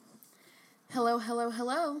Hello, hello,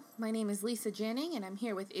 hello. My name is Lisa Janning, and I'm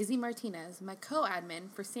here with Izzy Martinez, my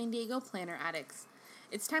co-admin for San Diego Planner Addicts.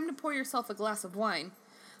 It's time to pour yourself a glass of wine.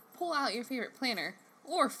 Pull out your favorite planner,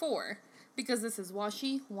 or four, because this is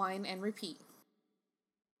Washi, Wine, and Repeat.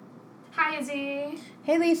 Hi, Izzy.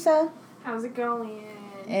 Hey, Lisa. How's it going?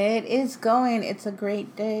 It is going. It's a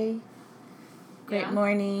great day. Great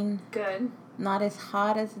morning. Good. Not as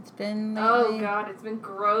hot as it's been lately. Oh, God, it's been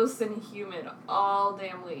gross and humid all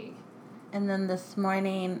damn week. And then this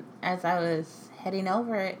morning, as I was heading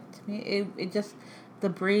over it, to me, it just, the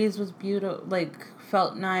breeze was beautiful,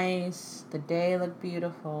 felt nice. The day looked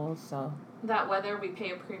beautiful, so. That weather we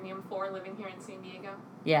pay a premium for living here in San Diego?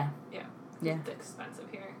 Yeah. Yeah. Yeah. It's expensive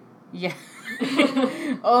here. Yeah.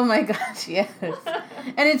 Oh my gosh, yes.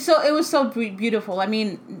 And it was so beautiful. I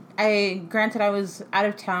mean, granted I was out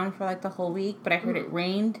of town for the whole week, but I heard it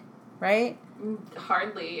rained, right?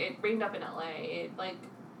 Hardly. It rained up in LA.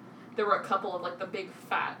 There were a couple of the big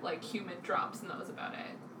fat humid drops, and that was about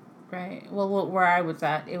it. Right. Well, where I was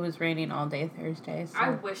at, it was raining all day Thursday. So.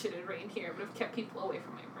 I wish it had rained here. It would have kept people away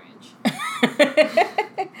from my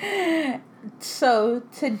branch. So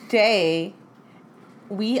today,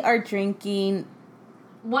 we are drinking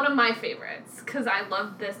one of my favorites, because I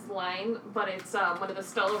love this line, but it's one of the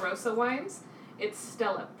Stella Rosa wines. It's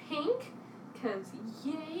Stella Pink, because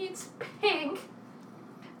yay, it's pink.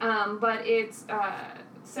 But it's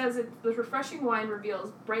says the refreshing wine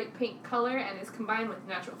reveals bright pink color and is combined with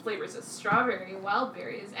natural flavors of strawberry, wild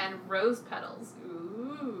berries, and rose petals.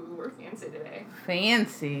 Ooh, we're fancy today.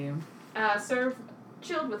 Fancy. Serve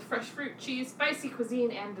chilled with fresh fruit, cheese, spicy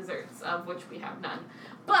cuisine, and desserts, of which we have none.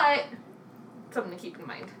 But something to keep in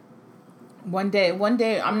mind. One day,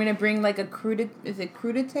 I'm gonna bring a crudité. Is it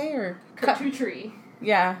crudité or charcuterie?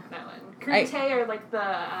 Yeah. That one. Crudité are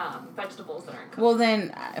the vegetables that aren't cooked. Well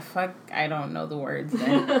then, I don't know the words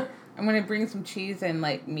then. I'm gonna bring some cheese and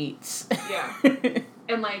meats. Yeah.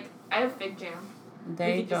 And I have fig jam.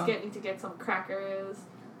 There you go. Need to get some crackers.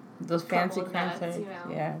 Those fancy crackers.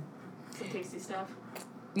 Yeah. Some tasty stuff.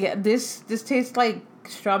 Yeah, this tastes like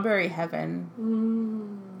strawberry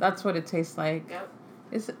heaven. That's what it tastes like. Yep.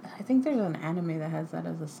 I think there's an anime that has that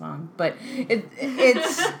as a song, but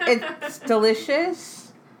it's delicious.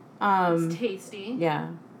 It's tasty.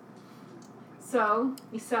 Yeah. So,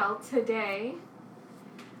 Michelle, today,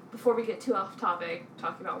 before we get too off topic,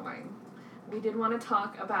 talking about wine, we did want to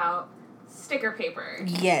talk about sticker paper.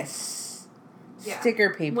 Yes. Yeah.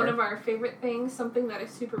 Sticker paper. One of our favorite things, something that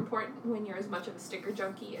is super important when you're as much of a sticker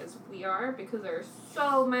junkie as we are, because there are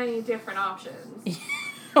so many different options.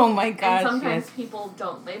 Oh my gosh. And sometimes people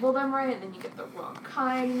don't label them right, and then you get the wrong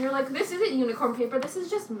kind, and you're like, this isn't unicorn paper, this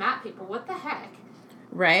is just matte paper, what the heck?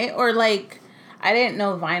 Right? Or I didn't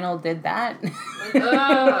know vinyl did that.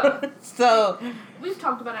 So. We've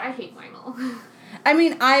talked about it, I hate vinyl. I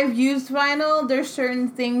mean, I've used vinyl. There's certain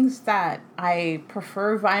things that I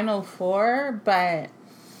prefer vinyl for, but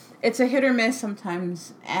it's a hit or miss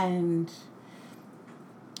sometimes, and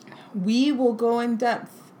we will go in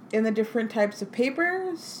depth in the different types of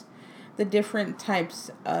papers, the different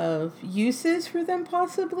types of uses for them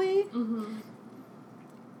possibly,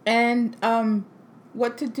 and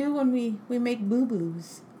what to do when we make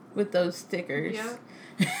boo-boos with those stickers. Yeah.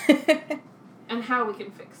 And how we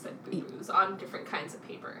can fix said boo-boos on different kinds of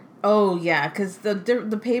paper. Oh, yeah, because the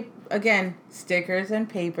paper, again, stickers and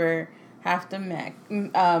paper have to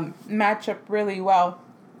match up really well.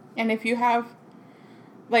 And if you have,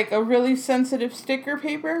 a really sensitive sticker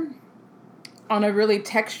paper on a really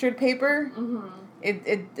textured paper,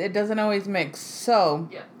 it doesn't always mix. So,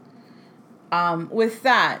 with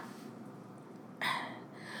that,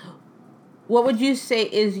 what would you say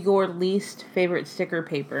is your least favorite sticker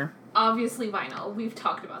paper? Obviously vinyl. We've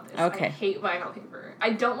talked about this. Okay. I hate vinyl paper.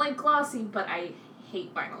 I don't like glossy, but I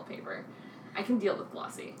hate vinyl paper. I can deal with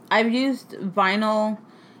glossy. I've used vinyl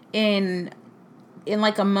in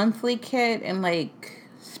a monthly kit and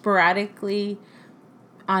sporadically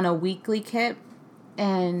on a weekly kit,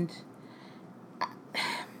 and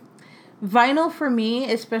vinyl for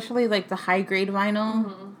me, especially the high grade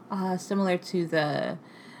vinyl, similar to the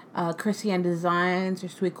Christian Designs or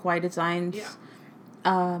Sweet Kawaii Designs.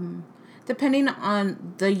 Yeah. Depending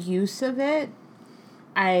on the use of it,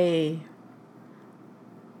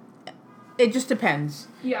 it just depends.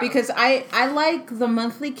 Yeah. Because I like the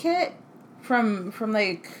monthly kit from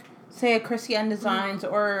say a Christian Designs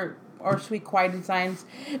or Sweet Kawaii Designs,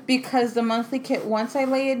 because the monthly kit, once I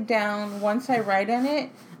lay it down, once I write on it,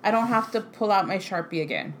 I don't have to pull out my Sharpie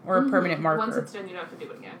again or a permanent marker. Once it's done, you don't have to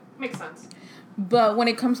do it again. Makes sense. But when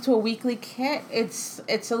it comes to a weekly kit, it's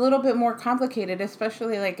a little bit more complicated,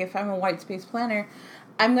 especially if I'm a white space planner.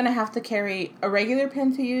 I'm going to have to carry a regular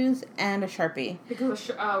pen to use and a Sharpie. Because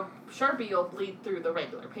a Sharpie, you'll bleed through the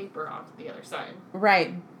regular paper onto the other side.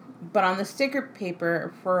 Right. But on the sticker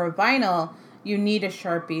paper, for a vinyl, you need a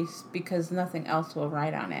Sharpie because nothing else will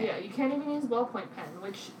write on it. Yeah, you can't even use ballpoint pen,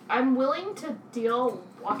 which I'm willing to deal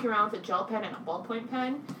walking around with a gel pen and a ballpoint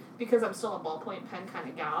pen because I'm still a ballpoint pen kind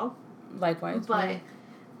of gal. Likewise. But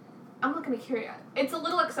I'm not going to carry... It's a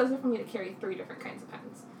little excessive for me to carry 3 different kinds of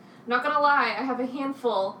pens. Not going to lie, I have a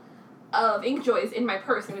handful of InkJoys in my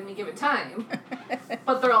purse at any given time,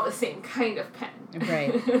 but they're all the same kind of pen.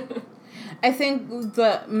 Right. I think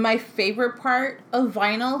my favorite part of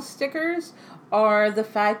vinyl stickers are the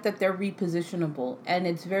fact that they're repositionable, and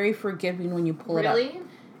it's very forgiving when you pull it up. Really?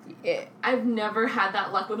 I've never had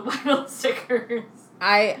that luck with vinyl stickers.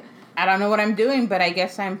 I don't know what I'm doing, but I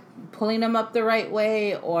guess I'm pulling them up the right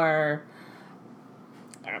way, or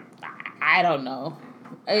I don't know.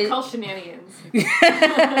 Call shenanigans.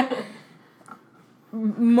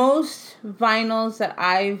 Most vinyls that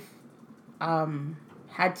I've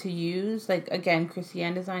had to use, like, again,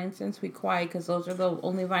 Christiane Design Since We Quiet, because those are the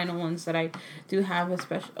only vinyl ones that I do have,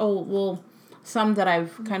 especially, some that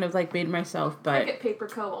I've kind of, like, made myself, but... Cricut Paper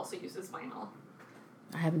Co. also uses vinyl.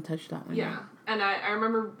 I haven't touched that one Yeah, and I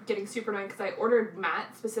remember getting super annoyed because I ordered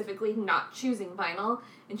matte specifically, not choosing vinyl,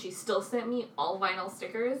 and she still sent me all vinyl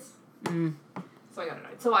stickers. So I got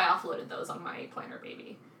annoyed. So I offloaded those on my planner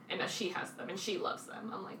baby, and now she has them, and she loves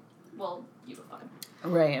them. I'm like, well, you have fun.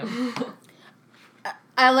 Right.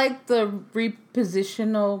 I like the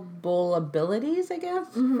repositionable abilities, I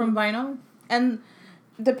guess, from vinyl. And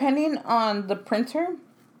depending on the printer,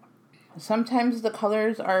 sometimes the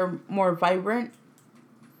colors are more vibrant.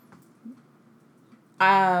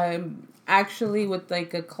 Actually, with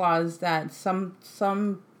like a clause that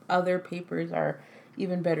some other papers are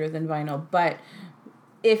even better than vinyl. But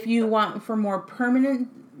if you want for more permanent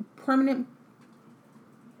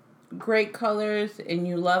great colors and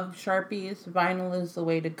you love Sharpies, vinyl is the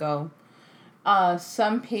way to go.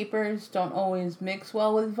 Some papers don't always mix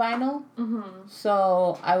well with vinyl.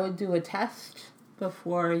 So I would do a test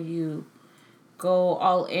before you go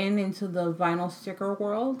all into the vinyl sticker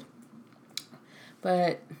world.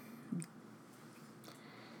 But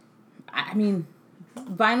I mean,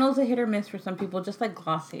 vinyl's a hit or miss for some people, just like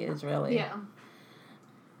glossy is, really. Yeah.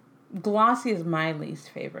 Glossy is my least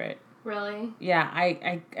favorite. Really? Yeah,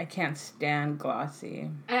 I can't stand glossy.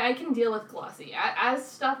 I can deal with glossy.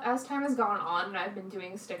 As time has gone on and I've been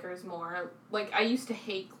doing stickers more, like, I used to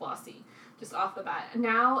hate glossy, just off the bat.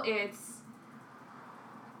 Now it's,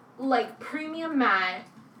 like, premium matte,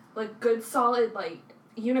 like, good solid, like,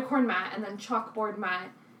 unicorn matte, and then chalkboard matte,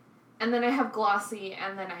 and then I have glossy,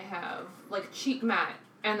 and then I have, like, cheap matte,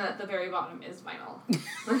 and then at the very bottom is vinyl.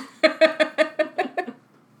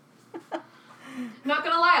 Not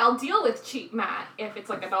gonna lie, I'll deal with cheap matte if it's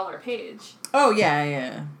like $1 a page. Oh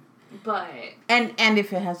yeah. But and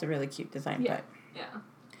if it has a really cute design, yeah.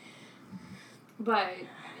 But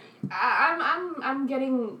I'm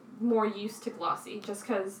getting more used to glossy just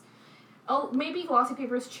because. Oh, maybe glossy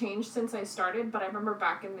papers changed since I started, but I remember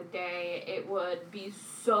back in the day it would be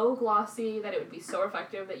so glossy that it would be so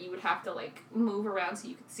reflective that you would have to, like, move around so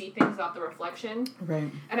you could see things without the reflection. Right.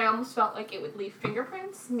 And I almost felt like it would leave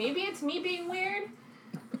fingerprints. Maybe it's me being weird,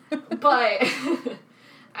 but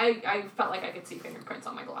I felt like I could see fingerprints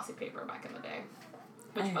on my glossy paper back in the day,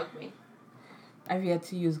 which bugged me. I've yet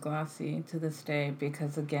to use glossy to this day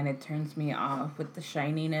because, again, it turns me off with the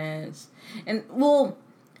shininess. And, well...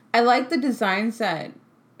 I like the designs that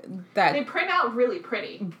they print out really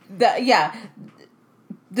pretty.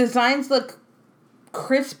 Designs look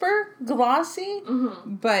crisper, glossy,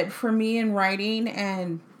 but for me in writing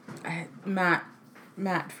and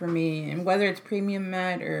matte for me, and whether it's premium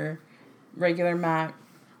matte or regular matte.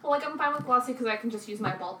 Well, like, I'm fine with glossy because I can just use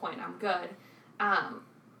my ballpoint. I'm good.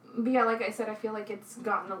 But yeah, like I said, I feel like it's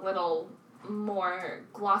gotten a little more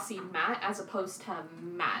glossy matte as opposed to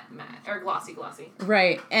matte or glossy.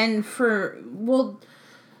 Right. And from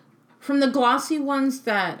the glossy ones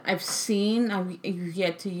that I've seen, I've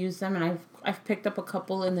yet to use them, and I've picked up a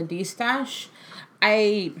couple in the D-stash.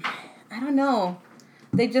 I don't know.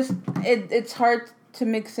 They just it's hard to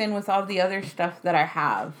mix in with all the other stuff that I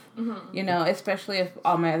have. You know, especially if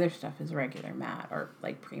all my other stuff is regular matte or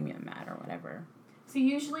like premium matte or whatever. So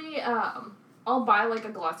usually I'll buy, like,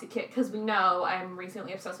 a glossy kit, because we know I'm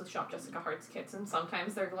recently obsessed with Shop Jessica Hart's kits, and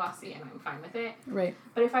sometimes they're glossy, and I'm fine with it. Right.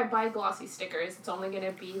 But if I buy glossy stickers, it's only going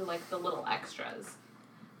to be, like, the little extras.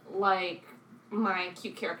 Like, my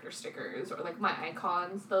cute character stickers or, like, my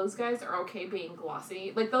icons, those guys are okay being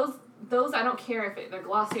glossy. Like, those I don't care if they're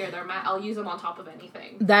glossy or they're matte. I'll use them on top of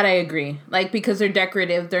anything. That I agree. Like, because they're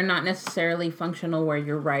decorative, they're not necessarily functional where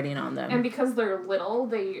you're writing on them. And because they're little,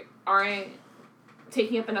 they aren't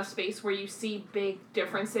taking up enough space where you see big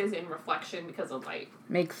differences in reflection because of light.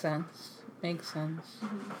 Makes sense.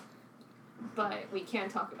 Mm-hmm. But we can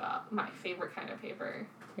talk about my favorite kind of paper.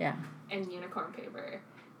 Yeah. And unicorn paper.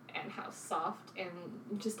 And how soft and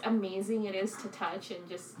just amazing it is to touch, and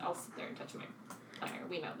just I'll sit there and touch my planner.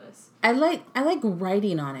 We know this. I like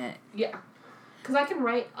writing on it. Yeah, because I can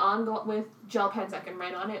write on with gel pens. I can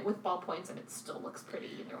write on it with ballpoints, and it still looks pretty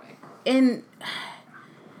either way. And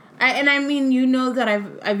I mean, you know that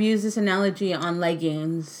I've used this analogy on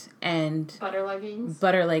leggings and butter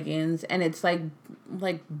leggings, and it's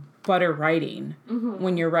like butter writing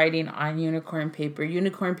when you're writing on unicorn paper.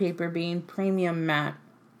 Unicorn paper being premium matte.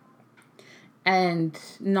 And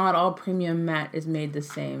not all premium matte is made the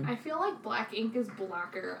same. I feel like black ink is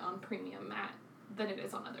blacker on premium matte than it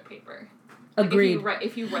is on other paper. Agreed. Like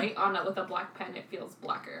if you write on it with a black pen, it feels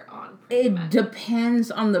blacker on premium matte. It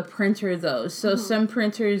depends on the printer, though. So some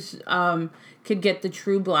printers could get the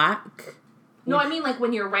true black. No, I mean like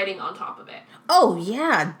when you're writing on top of it. Oh,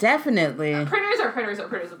 yeah, definitely. Printers are printers.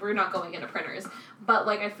 We're not going into printers. But,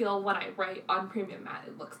 like, I feel when I write on premium matte,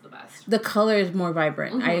 it looks the best. The color is more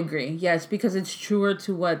vibrant. I agree. Yes, because it's truer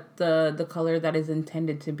to what the color that is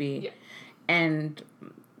intended to be. Yeah. And,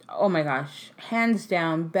 oh my gosh, hands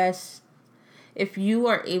down, best. If you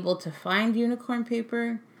are able to find unicorn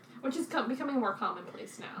paper. Which is becoming more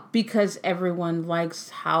commonplace now. Because everyone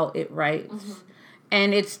likes how it writes.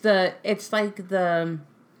 And it's like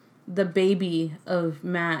the baby of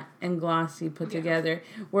matte and glossy put together,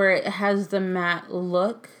 where it has the matte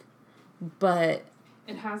look, but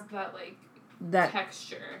it has that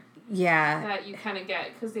texture. Yeah. That you kind of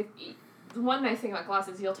get, because one nice thing about gloss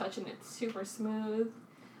is you'll touch and it's super smooth.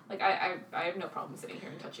 Like I have no problem sitting here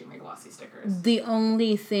and touching my glossy stickers. The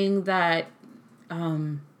only thing that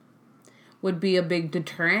would be a big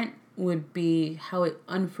deterrent would be how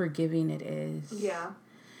unforgiving it is. Yeah.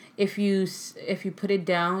 If you put it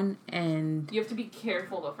down and... You have to be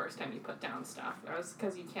careful the first time you put down stuff,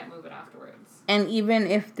 because you can't move it afterwards. And even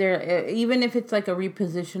if it's like a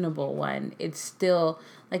repositionable one, it's still,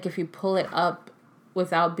 like if you pull it up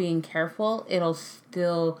without being careful, it'll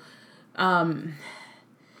still, it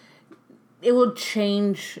will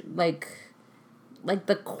change, like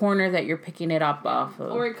the corner that you're picking it up off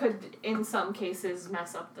of. Or it could, in some cases,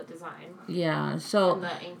 mess up the design. Yeah, so... And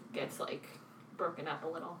the ink gets, broken up a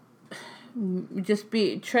little. Just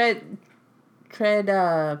tread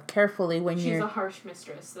carefully when you're... She's a harsh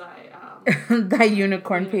mistress. That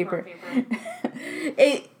unicorn paper.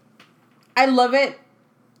 I love it.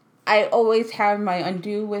 I always have my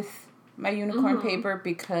undo with my unicorn paper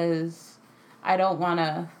because I don't want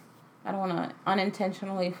to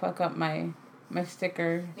unintentionally fuck up my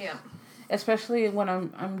sticker. Yeah. Especially when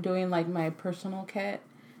I'm doing my personal kit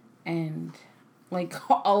and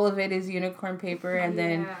all of it is unicorn paper and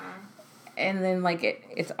then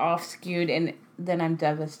it's off skewed and then I'm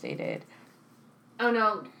devastated. Oh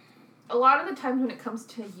no. A lot of the times when it comes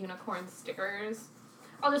to unicorn stickers,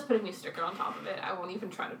 I'll just put a new sticker on top of it. I won't even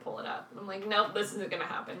try to pull it up. I'm like, nope, this isn't gonna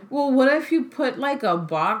happen. Well, what if you put a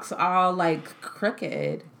box all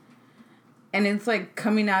crooked and it's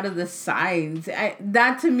coming out of the sides?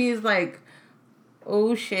 That to me is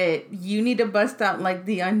oh shit, you need to bust out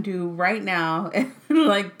the undo right now and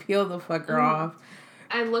peel the fucker off.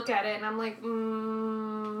 I look at it and I'm like,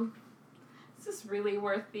 is this really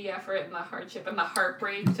worth the effort and the hardship and the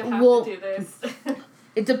heartbreak to have to do this?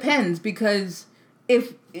 It depends, because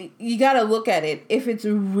if you gotta look at it, if it's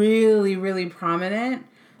really, really prominent,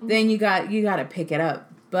 then you gotta pick it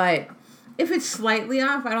up. But if it's slightly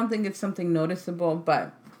off, I don't think it's something noticeable.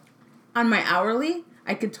 But on my hourly,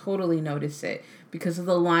 I could totally notice it because of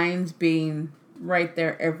the lines being right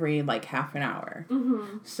there every half an hour.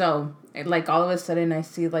 So all of a sudden I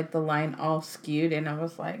see the line all skewed and I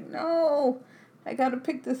was like, no, I gotta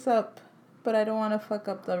pick this up, but I don't want to fuck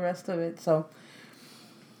up the rest of it. So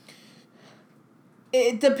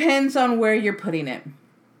it depends on where you're putting it.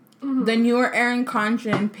 The newer Erin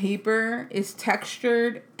Condren paper is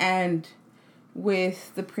textured, and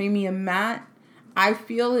with the premium matte, I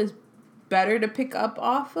feel is better to pick up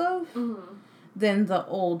off of than the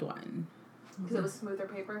old one. Because it was smoother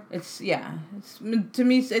paper? To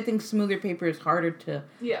me, I think smoother paper is harder to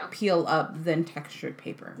peel up than textured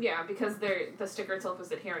paper. Yeah, because the sticker itself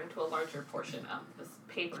is adhering to a larger portion of this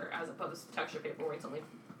paper as opposed to textured paper where it's only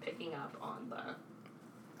picking up on the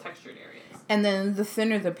textured areas. And then the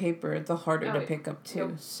thinner the paper, the harder to pick up too.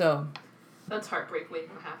 Yep. So that's heartbreak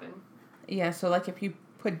waiting to happen. Yeah, so like if you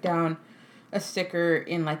put down a sticker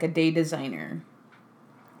in like a Day Designer,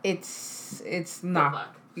 it's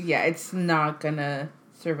not it's not gonna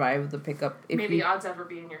survive the pickup. May the odds ever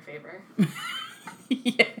be in your favor.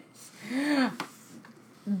 Yes.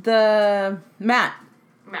 The matte.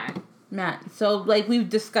 So like we've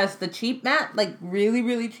discussed the cheap matte, like really,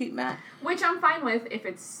 really cheap matte. Which I'm fine with if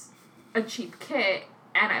it's a cheap kit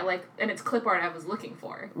and it's clip art I was looking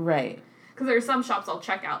for. Right. Because there are some shops I'll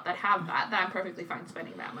check out that have that I'm perfectly fine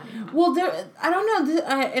spending that money on. Well, I don't know,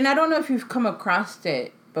 and I don't know if you've come across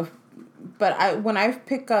it, but when I've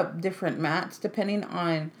picked up different mattes, depending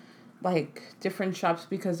on like different shops,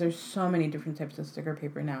 because there's so many different types of sticker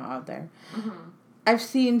paper now out there. Mm-hmm. I've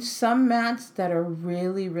seen some mattes that are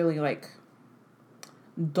really, really like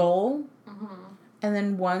dull, and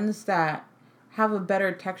then ones that have a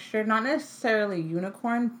better texture, not necessarily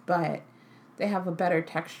unicorn, but they have a better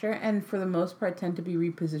texture, and for the most part tend to be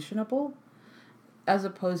repositionable, as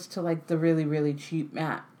opposed to like the really, really cheap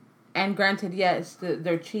matte. And granted, yes,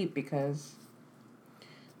 they're cheap because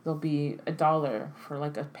they'll be $1 for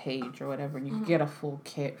like a page or whatever, and you can get a full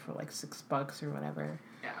kit for like $6 or whatever.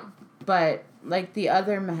 Yeah. But like the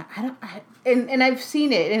other matte, and I've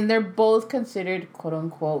seen it, and they're both considered quote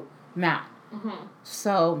unquote matte. Mm-hmm.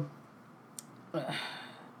 So I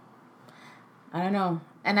don't know,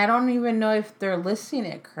 and I don't even know if they're listing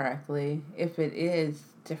it correctly. If it is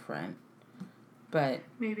different, but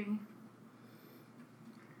maybe.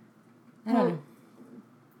 I don't know.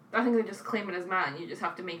 I think they just claim it as matte, and you just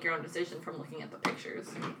have to make your own decision from looking at the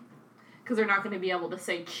pictures. Because they're not going to be able to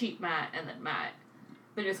say cheap matte and then matte.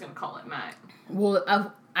 They're just going to call it matte.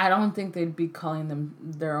 Well, I don't think they'd be calling them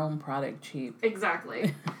their own product cheap.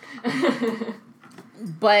 Exactly.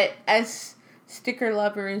 But as sticker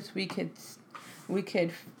lovers, we could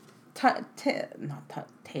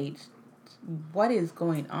taste. What is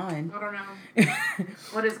going on? I don't know.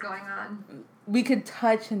 What is going on? We could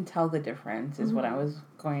touch and tell the difference is what I was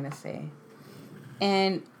going to say.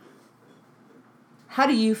 And how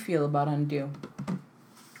do you feel about Undo?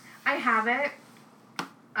 I have it.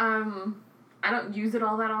 I don't use it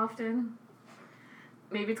all that often.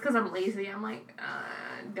 Maybe it's because I'm lazy. I'm like,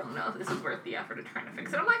 don't know if this is worth the effort of trying to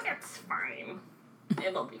fix it. I'm like, it's fine.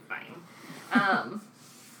 It'll be fine.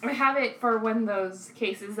 I have it for when those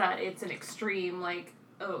cases that it's an extreme, like,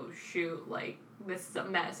 oh, shoot, like, this is a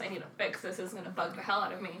mess. I need to fix this. This is going to bug the hell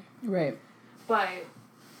out of me. Right. But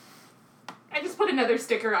I just put another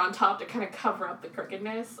sticker on top to kind of cover up the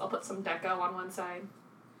crookedness. I'll put some deco on one side.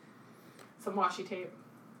 Some washi tape.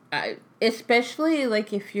 Especially,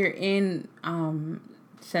 like, if you're in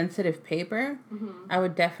sensitive paper, I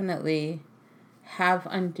would definitely have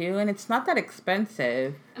Undo, and it's not that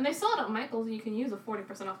expensive. And they sell it at Michael's, and you can use a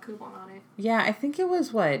 40% off coupon on it. Yeah, I think it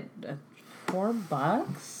was, what,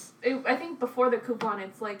 $4? I think before the coupon,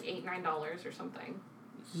 it's like $8, $9 or something.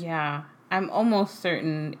 Yeah, I'm almost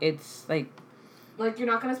certain it's like... Like, you're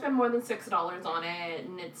not going to spend more than $6 on it,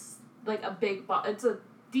 and it's like a big bottle. It's a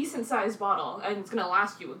decent-sized bottle, and it's going to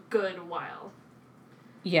last you a good while.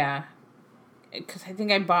 Yeah, because I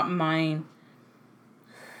think I bought mine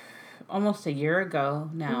almost a year ago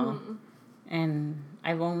now, and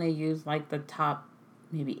I've only used, like, the top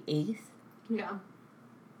maybe eighth. Yeah.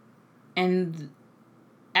 And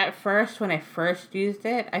at first, when I first used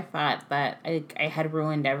it, I thought that I had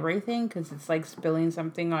ruined everything because it's like spilling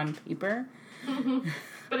something on paper.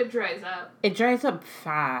 But it dries up. It dries up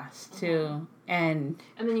fast, too. And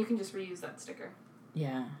then you can just reuse that sticker.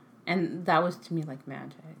 Yeah. And that was, to me, like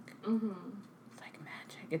magic. Mm-hmm. It's like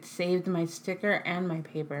magic. It saved my sticker and my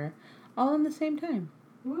paper all in the same time.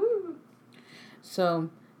 Woo! So,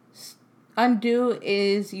 Undo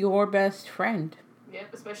is your best friend.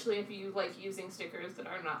 Yep, especially if you like using stickers that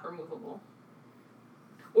are not removable.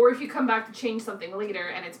 Or if you come back to change something later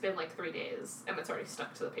and it's been like 3 days and it's already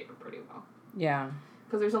stuck to the paper pretty well. Yeah.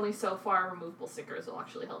 Because there's only so far removable stickers will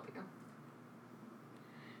actually help you.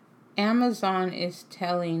 Amazon is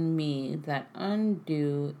telling me that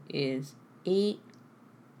Undo is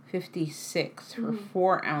 $8.56 for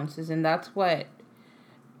 4 ounces, and that's what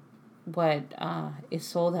is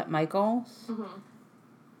sold at Michael's. Mm-hmm.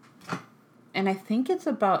 And I think it's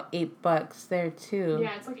about $8 there too.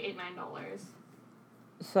 Yeah, it's like $8, $9.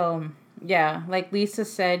 So yeah, like Lisa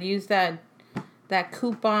said, use that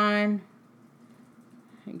coupon.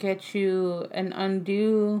 Get you an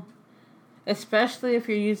Undo, especially if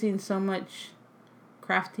you're using so much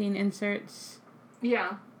crafting inserts.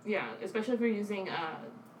 Yeah, especially if you're using a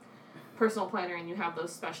personal planner and you have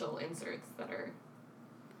those special inserts that are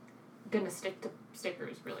gonna stick to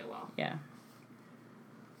stickers really well. Yeah.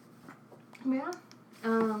 Yeah.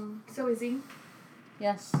 So Izzy.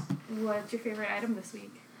 Yes. What's your favorite item this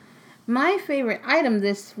week? My favorite item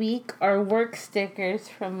this week are work stickers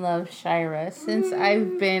from Love Shira, since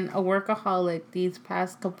I've been a workaholic these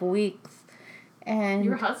past couple weeks. And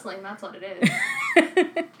you're hustling, that's what it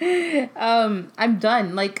is. I'm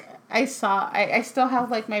done. Like, I still have,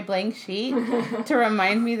 like, my blank sheet to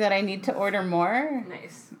remind me that I need to order more.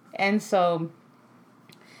 Nice. And so,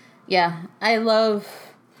 yeah, I love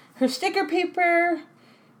her sticker paper,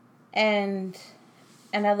 and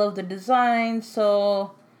I love the design.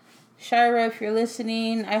 So, Shira, if you're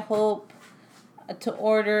listening, I hope to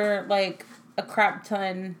order, like, a crap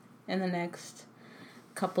ton in the next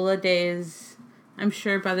couple of days. I'm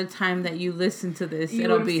sure by the time that you listen to this,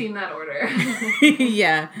 it'll be... You would have seen that order.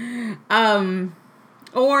 Yeah.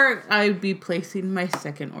 Or I'd be placing my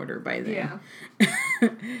second order by then.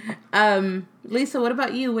 Yeah. Lisa, what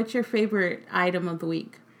about you? What's your favorite item of the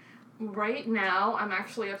week? Right now, I'm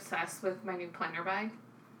actually obsessed with my new planner bag.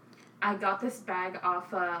 I got this bag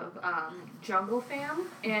off of Jungle Fam,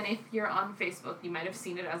 and if you're on Facebook, you might have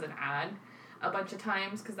seen it as an ad a bunch of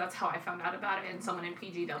times, because that's how I found out about it, and someone in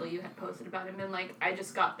PGW had posted about it, and been like, I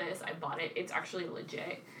just got this, I bought it, it's actually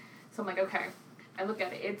legit. So I'm like, okay. I look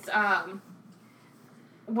at it. It's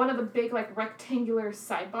one of the big, like, rectangular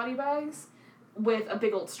side body bags with a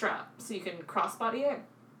big old strap, so you can crossbody it.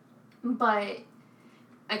 But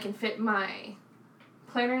I can fit my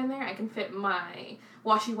planner in there, I can fit my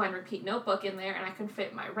Wash, You, Wine, Repeat notebook in there, and I can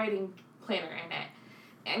fit my writing planner in it,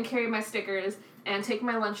 and carry my stickers, and take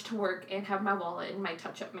my lunch to work, and have my wallet and my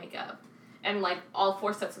touch-up makeup, and, like, all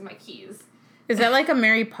 4 sets of my keys. Is that like a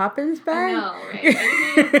Mary Poppins bag? I know, right?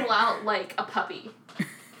 I need to pull out, like, a puppy.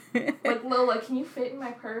 Like, Lola, can you fit in my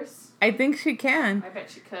purse? I think she can. I bet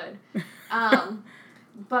she could.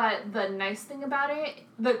 But the nice thing about it,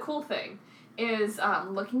 the cool thing, is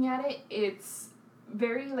looking at it, it's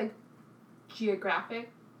very, like,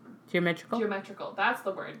 Geometrical. That's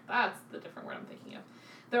the word. That's the different word I'm thinking of.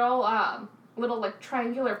 They're all little, like,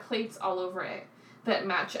 triangular plates all over it that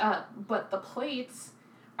match up, but the plates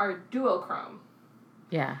are duochrome.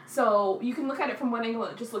 Yeah. So you can look at it from one angle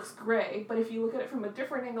and it just looks gray, but if you look at it from a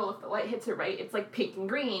different angle, if the light hits it right, it's, like, pink and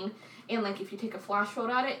green, and, like, if you take a flash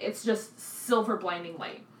photo at it, it's just silver blinding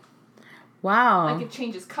light. Wow. Like, it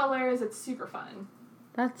changes colors. It's super fun.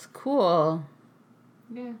 That's cool.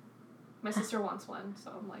 Yeah. My sister wants one,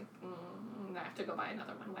 so I'm like, I have to go buy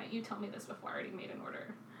another one. Why don't you tell me this before I already made an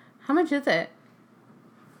order? How much is it?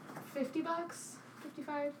 $50?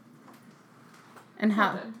 $55? And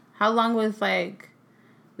how long was, like,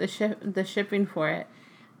 the shipping for it?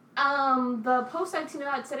 The post I'd seen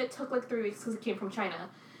about it said it took, like, 3 weeks because it came from China.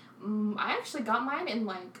 I actually got mine in,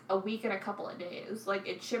 like, a week and a couple of days. Like,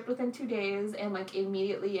 it shipped within 2 days and, like,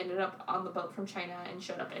 immediately ended up on the boat from China and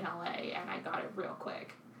showed up in LA, and I got it real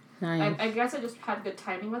quick. Nice. I guess I just had good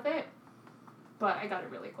timing with it, but I got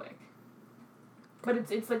it really quick. But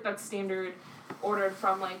it's like that standard ordered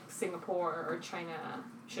from, like, Singapore or China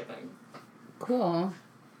shipping. Cool.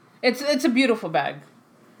 It's a beautiful bag.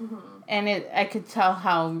 Mm-hmm. And I could tell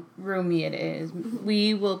how roomy it is. Mm-hmm.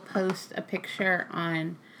 We will post a picture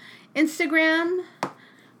on Instagram,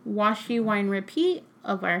 Wash, You, Wine, Repeat,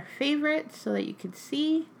 of our favorites so that you could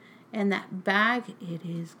see. And that bag, it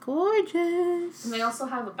is gorgeous. And they also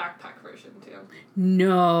have a backpack version, too.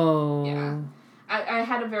 No. Yeah. I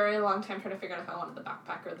had a very long time trying to figure out if I wanted the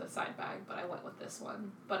backpack or the side bag, but I went with this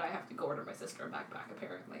one. But I have to go order my sister a backpack,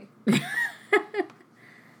 apparently.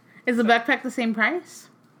 Is the backpack the same price?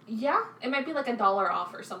 Yeah. It might be like $1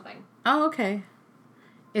 off or something. Oh, okay.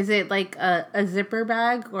 Is it like a zipper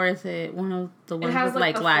bag, or is it one of the ones with,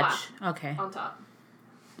 like, latch? Okay. On top.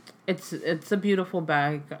 It's a beautiful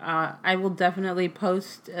bag. I will definitely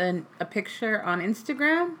post a picture on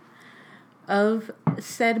Instagram of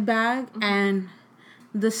said bag and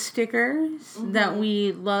the stickers that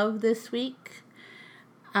we love this week.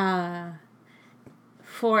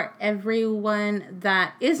 For everyone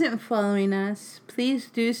that isn't following us, please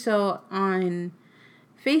do so on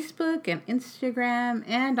Facebook and Instagram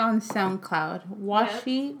and on SoundCloud.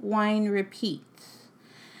 Washy Wine Repeat.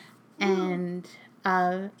 And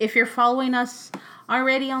if you're following us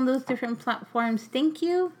already on those different platforms, thank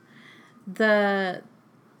you.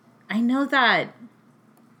 I know that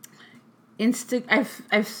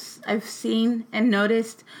I've seen and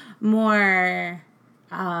noticed more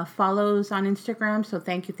follows on Instagram, so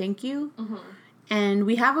thank you. Mm-hmm. And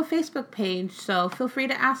we have a Facebook page, so feel free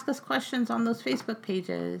to ask us questions on those Facebook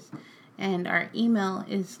pages. And our email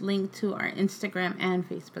is linked to our Instagram and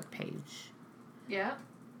Facebook page. Yeah.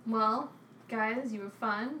 Well, guys, you were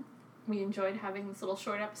fun. We enjoyed having this little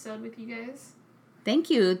short episode with you guys. Thank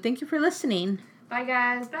you. Thank you for listening. Bye,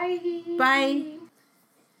 guys. Bye. Bye.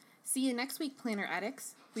 See you next week, Planner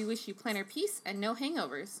Addicts. We wish you planner peace and no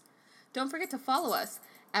hangovers. Don't forget to follow us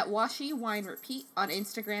at Washi Wine Repeat on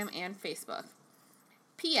Instagram and Facebook.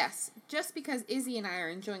 P.S. Just because Izzy and I are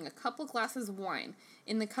enjoying a couple glasses of wine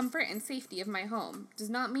in the comfort and safety of my home does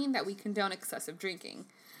not mean that we condone excessive drinking.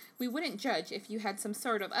 We wouldn't judge if you had some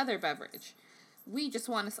sort of other beverage. We just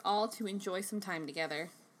want us all to enjoy some time together.